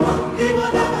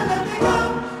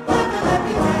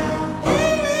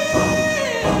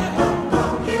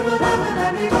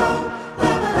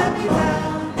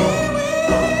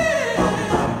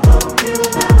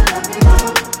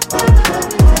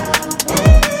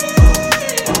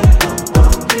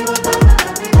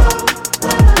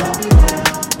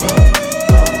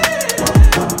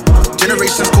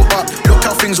Generations caught up, look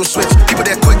how things will switch. People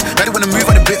there quick, now they wanna move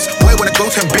out the bits. Boy wanna go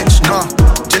 10 bitch, nah.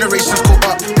 Generations caught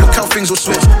up, look how things will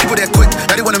switch. People there quick,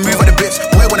 now they wanna move out the bits.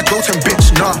 Boy wanna go 10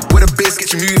 bitch, nah. Where the bass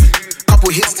gets you moving,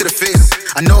 couple hits to the face.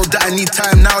 I know that I need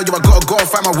time now, yo, I gotta go and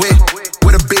find my way.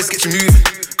 Where the bass gets you moving,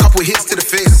 couple hits to the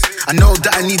face. I know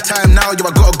that I need time now, yo,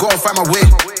 I gotta go and find my way.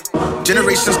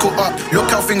 Generations caught up, look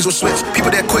how things will switch.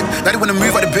 People there quick, now they wanna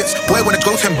move out the bits. Boy wanna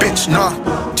go 10 bitch, nah.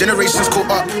 Generations caught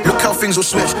up, look how things will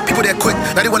switch. People there quick,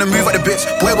 now they wanna move out the bits.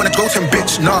 Boy wanna go 10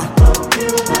 bitch,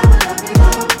 nah.